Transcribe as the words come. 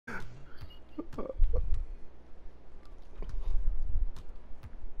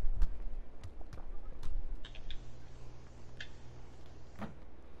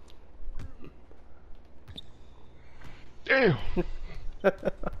Damn.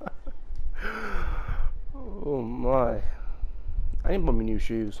 Oh my. I need to buy me new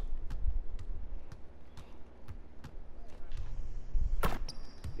shoes.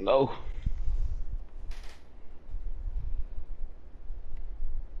 No.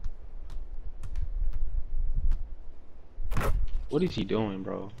 What is he doing,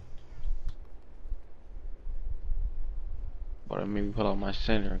 bro? But I made me pull out my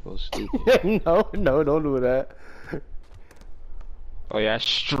center and go stupid. No, don't do that. Oh yeah,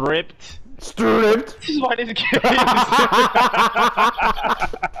 stripped. Stripped. This is why this game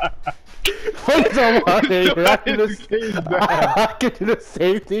What is on my head? Why this game is bad. I can do the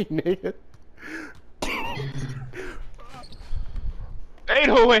same thing, nigga. Ain't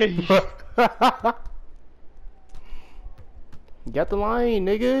no way. Get the line,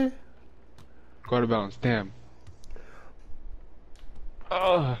 nigga. Go out of bounds, damn.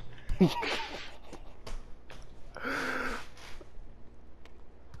 Wow.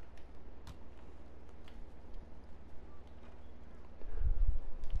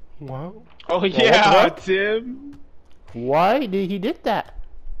 Oh yeah, what? Tim. Why did he did that?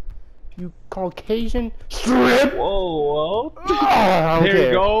 You Caucasian strip. Whoa, whoa. I don't There care.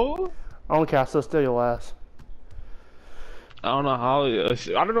 you go. I don't care. I still steal your ass. I don't know how.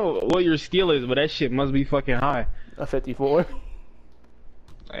 I don't know what your skill is, but that shit must be fucking high. A 54.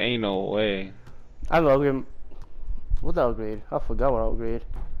 Ain't no way. I love him. What the upgrade? I forgot what upgrade.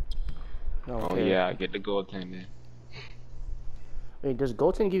 I don't Oh care. yeah, I get the goaltending. Wait, does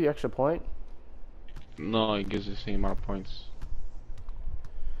goaltending give you extra point? No, it gives the same amount of points.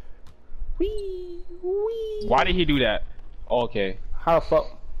 Wee, wee. Why did he do that? Oh, okay. How the fuck?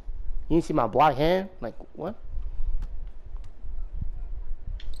 You didn't see my black hand? Like, what?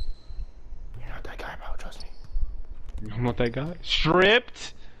 You're not that guy, bro. Trust me. I'm not that guy.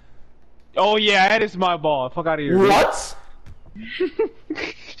 Stripped? Oh yeah, that is my ball. Fuck out of here. What?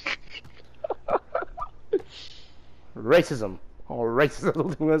 Racism. Oh, racism.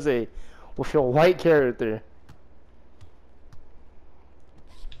 What I'm gonna say. With your white character.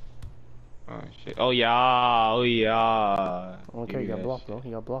 Oh shit. Oh yeah. Oh yeah. Okay, Give you me got that blocked, shit. bro.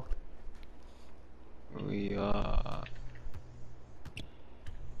 You got blocked. Oh yeah.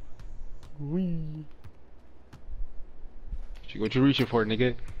 Wee. What you reaching for,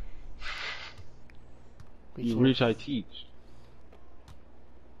 nigga? You reach, I teach.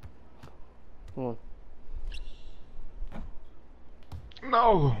 Come on.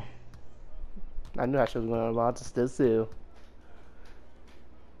 No. I knew that shit was going on, but I just still.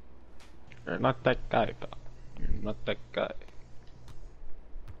 You're not that guy, pal. You're not that guy.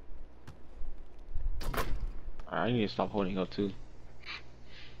 I need to stop holding up too.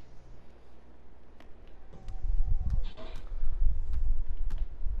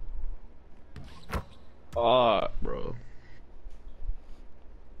 Bro.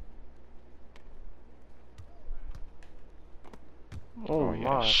 Oh Yeah,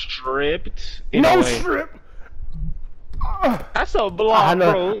 my. stripped. No strip! That's a block,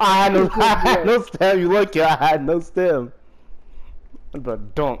 bro. I had no stem. You look, I had no stem.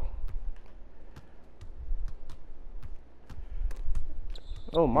 But dunk.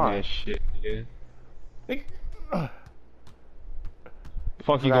 Oh my. Man, shit, nigga. I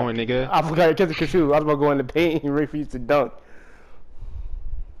Fuck you going, nigga. I forgot to catch the shoe. I was about to go in the paint and ready for you to dunk.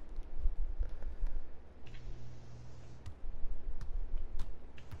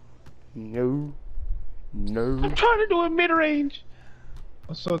 No. No. I'm trying to do it mid-range.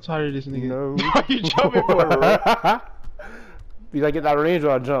 I'm so tired of this nigga. No. Why you jumping for it, bro? Because I get that range or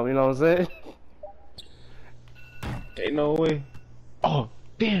I jump, you know what I'm saying? Ain't no way. Oh,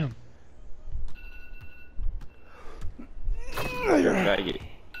 damn. Gotta get it.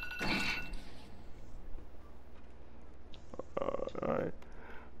 Alright.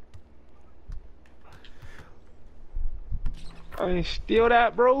 I didn't steal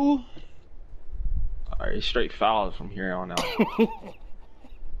that, bro. Alright, straight fouls from here on out.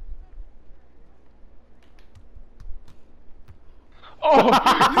 Oh,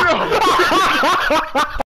 no!